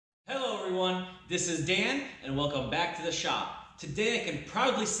everyone, this is Dan and welcome back to the shop. Today I can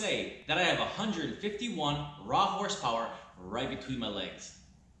proudly say that I have 151 raw horsepower right between my legs.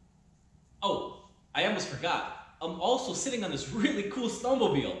 Oh, I almost forgot. I'm also sitting on this really cool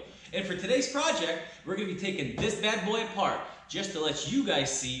snowmobile. And for today's project, we're going to be taking this bad boy apart just to let you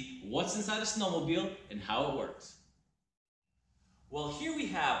guys see what's inside a snowmobile and how it works. Well, here we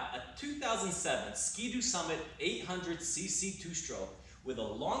have a 2007 Ski-Doo Summit 800cc two-stroke with a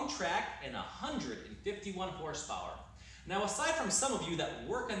long track and 151 horsepower. Now, aside from some of you that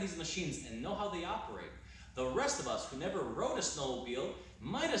work on these machines and know how they operate, the rest of us who never rode a snowmobile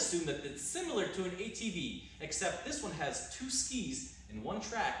might assume that it's similar to an ATV, except this one has 2 skis and 1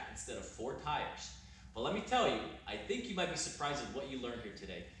 track instead of 4 tires. But let me tell you, I think you might be surprised at what you learned here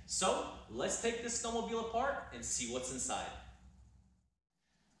today. So, let's take this snowmobile apart and see what's inside.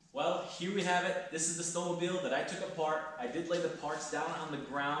 Well, here we have it. This is the snowmobile that I took apart. I did lay the parts down on the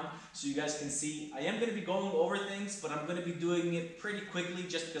ground so you guys can see. I am going to be going over things, but I'm going to be doing it pretty quickly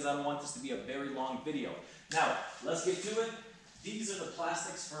just because I don't want this to be a very long video. Now, let's get to it. These are the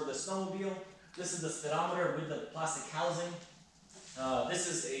plastics for the snowmobile. This is the speedometer with the plastic housing. This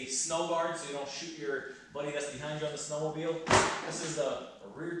is a snow guard so you don't shoot your buddy that's behind you on the snowmobile. This is the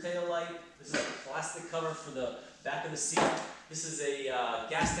rear tail light. This is a plastic cover for the back of the seat. This is a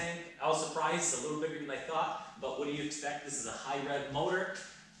gas tank. I was surprised, it's a little bigger than I thought, but what do you expect? This is a high rev motor.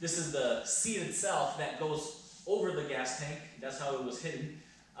 This is the seat itself that goes over the gas tank. That's how it was hidden.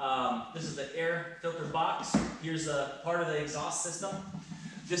 This is the air filter box. Here's a part of the exhaust system.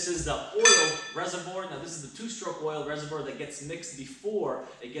 This is the oil reservoir. Now this is the 2-stroke oil reservoir that gets mixed before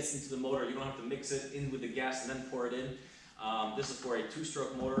it gets into the motor. You don't have to mix it in with the gas and then pour it in. This is for a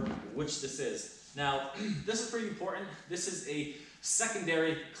 2-stroke motor, which this is. Now, this is pretty important. This is a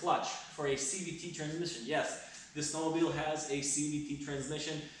secondary clutch for a CVT transmission. Yes, this snowmobile has a CVT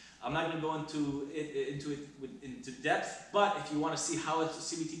transmission. I'm not going to go into depth, but if you want to see how a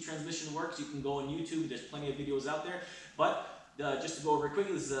CVT transmission works, you can go on YouTube. There's plenty of videos out there. But just to go over it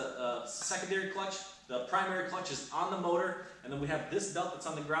quickly, this is a secondary clutch. The primary clutch is on the motor, and then we have this belt that's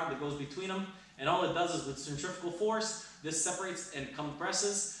on the ground that goes between them. And all it does is with centrifugal force, this separates and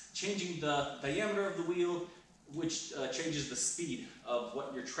compresses, changing the diameter of the wheel, which changes the speed of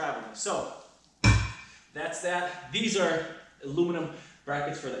what you're traveling. So, that's that. These are aluminum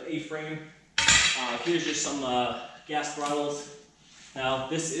brackets for the A-frame. Here's just some gas throttles. Now,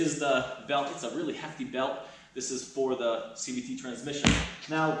 this is the belt. It's a really hefty belt. This is for the CVT transmission.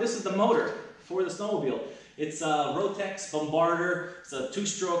 Now, this is the motor for the snowmobile. It's a Rotex Bombarder. It's a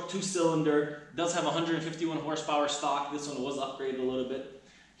 2-stroke, 2-cylinder. Does have 151 horsepower stock. This one was upgraded a little bit.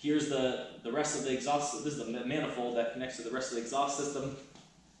 Here's the rest of the exhaust. This is the manifold that connects to the rest of the exhaust system.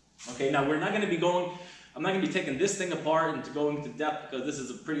 Okay, now we're not going to be I'm not going to be taking this thing apart and going into depth because this is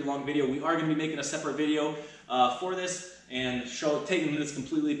a pretty long video. We are going to be making a separate video for this and taking this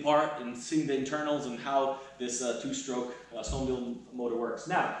completely apart and seeing the internals and how this 2-stroke snowmobile motor works.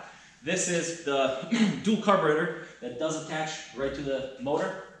 Now, this is the dual carburetor that does attach right to the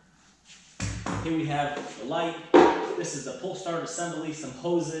motor. Here we have the light. This is the pull start assembly, some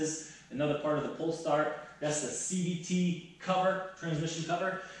hoses, another part of the pull start. That's the CVT cover, transmission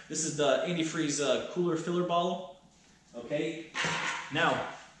cover. This is the antifreeze cooler filler bottle. Okay. Now,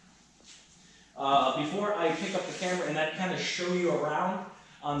 before I pick up the camera and I kind of show you around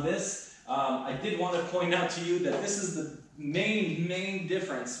on this, I did want to point out to you that this is the main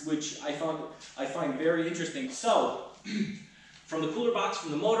difference, which I find very interesting. So, from the cooler box,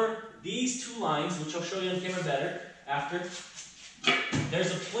 from the motor, these 2 lines, which I'll show you on camera better after,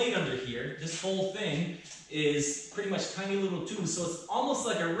 there's a plate under here. This whole thing is pretty much tiny little tubes, so it's almost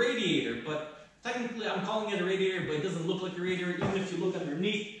like a radiator, but technically I'm calling it a radiator, but it doesn't look like a radiator. Even if you look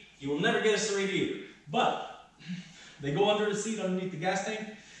underneath, you will never get us a radiator. But they go under the seat, underneath the gas tank,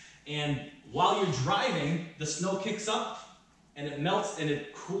 and while you're driving, the snow kicks up, and it melts, and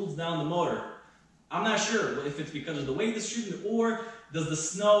it cools down the motor. I'm not sure if it's because of the weight that's shooting, or is the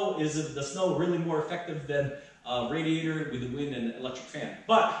snow really more effective than a radiator with a wind and electric fan?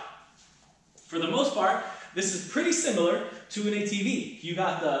 But for the most part, this is pretty similar to an ATV. You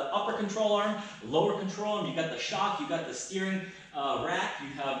got the upper control arm, lower control arm, you got the shock, you got the steering rack,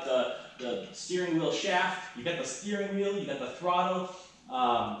 you have the steering wheel shaft, you got the steering wheel, you got the throttle.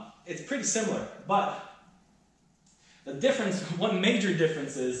 It's pretty similar, but the difference, one major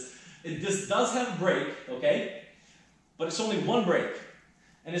difference is, this does have a brake, okay? But it's only one brake,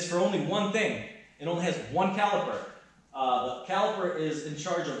 and it's for only one thing. It only has one caliper. The caliper is in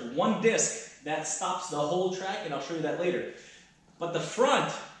charge of one disc that stops the whole track, and I'll show you that later. But the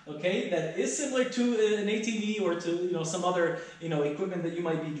front okay, that is similar to an ATV or to some other equipment that you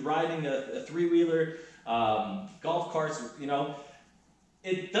might be driving, a three-wheeler, golf carts.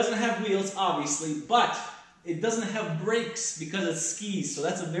 It doesn't have wheels, obviously, but it doesn't have brakes because it's skis, so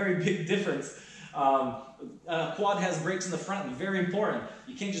that's a very big difference. A quad has brakes in the front, and very important.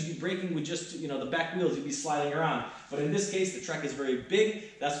 You can't just be braking with just the back wheels, you'd be sliding around. But in this case, the track is very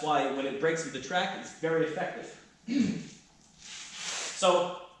big. That's why when it brakes with the track, it's very effective.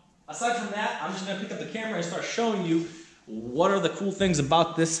 So, aside from that, I'm just going to pick up the camera and start showing you what are the cool things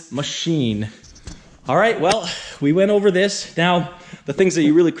about this machine. All right, well, we went over this. Now, the things that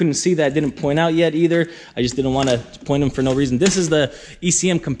you really couldn't see that I didn't point out yet either, I just didn't want to point them for no reason. This is the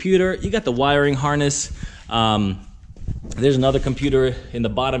ECM computer. You got the wiring harness. There's another computer in the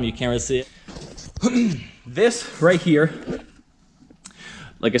bottom. You can't really see it. This right here,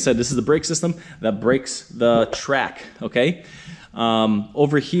 like I said, this is the brake system that brakes the track, okay?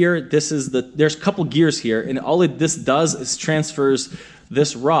 Over here, there's a couple gears here, and all this does is transfers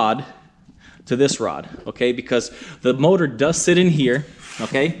this rod to this rod, okay? Because the motor does sit in here,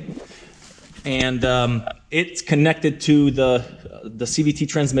 okay? And it's connected to the CVT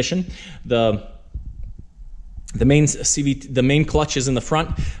transmission. The main clutch is in the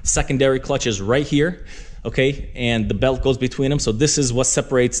front. Secondary clutch is right here, okay? And the belt goes between them. So this is what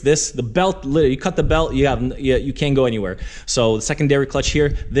separates this. The belt, literally, you cut the belt, you can't go anywhere. So the secondary clutch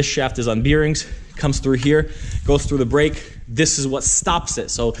here. This shaft is on bearings. Comes through here, goes through the brake. This is what stops it.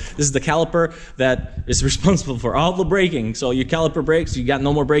 So this is the caliper that is responsible for all the braking. So your caliper brakes, you got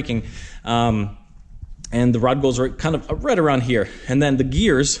no more braking. And the rod goes right around here. And then the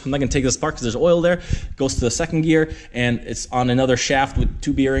gears, I'm not gonna take this apart because there's oil there, goes to the second gear, and it's on another shaft with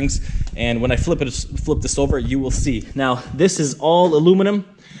 2 bearings. And when I flip this over, you will see. Now, this is all aluminum,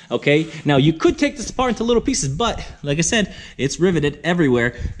 okay? Now, you could take this apart into little pieces, but like I said, it's riveted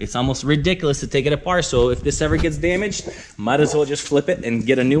everywhere. It's almost ridiculous to take it apart. So if this ever gets damaged, might as well just flip it and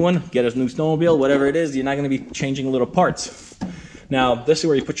get a new one, get a new snowmobile, whatever it is. You're not gonna be changing little parts. Now, this is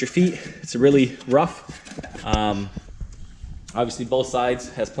where you put your feet. It's really rough. Obviously, both sides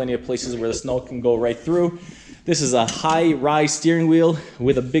has plenty of places where the snow can go right through. This is a high-rise steering wheel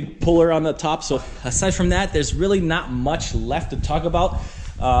with a big puller on the top. So aside from that, there's really not much left to talk about.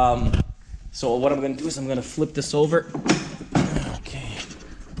 So what I'm going to do is I'm going to flip this over. Okay.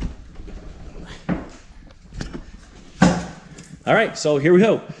 All right, so here we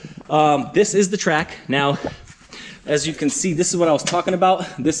go. This is the track. Now, as you can see, this is what I was talking about.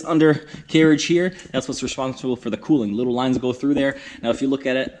 This undercarriage here, that's what's responsible for the cooling. Little lines go through there. Now, if you look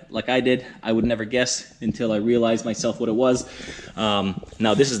at it like I did, I would never guess until I realized myself what it was.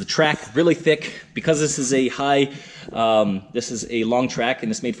 Now, this is the track, really thick. Because this is a long track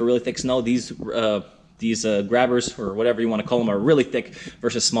and it's made for really thick snow, these grabbers, or whatever you want to call them, are really thick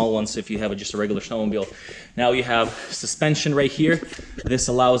versus small ones if you have just a regular snowmobile. Now you have suspension right here. This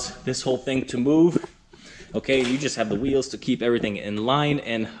allows this whole thing to move. Okay, you just have the wheels to keep everything in line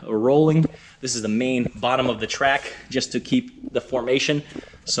and rolling. This is the main bottom of the track just to keep the formation.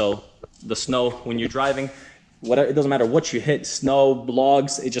 So the snow, when you're driving, it doesn't matter what you hit, snow,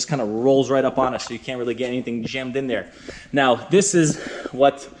 logs, it just kind of rolls right up on us, so you can't really get anything jammed in there. Now, this is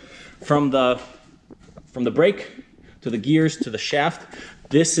what, from the brake to the gears to the shaft,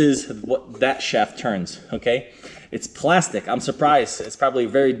 this is what that shaft turns, okay? It's plastic. I'm surprised. It's probably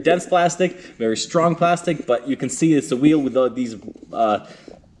very dense plastic, very strong plastic, but you can see it's the wheel with these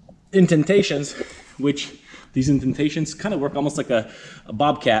indentations, which these indentations kind of work almost like a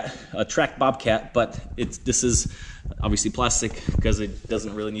bobcat, a track bobcat, but this is obviously plastic because it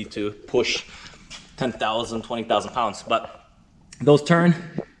doesn't really need to push 10,000, 20,000 pounds, but those turn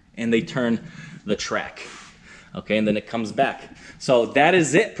and they turn the track. Okay, and then it comes back. So that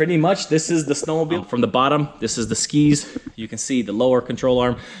is it, pretty much. This is the snowmobile. From the bottom, this is the skis. You can see the lower control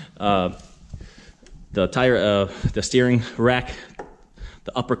arm, the steering rack,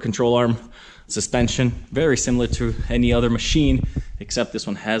 the upper control arm, suspension. Very similar to any other machine, except this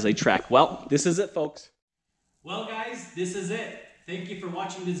one has a track. Well, this is it, folks. Well, guys, this is it. Thank you for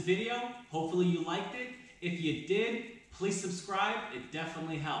watching this video. Hopefully you liked it. If you did, please subscribe. It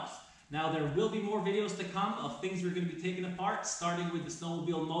definitely helps. Now, there will be more videos to come of things we're going to be taking apart, starting with the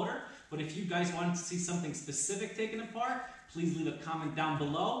snowmobile motor. But if you guys wanted to see something specific taken apart, please leave a comment down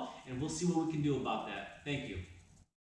below, and we'll see what we can do about that. Thank you.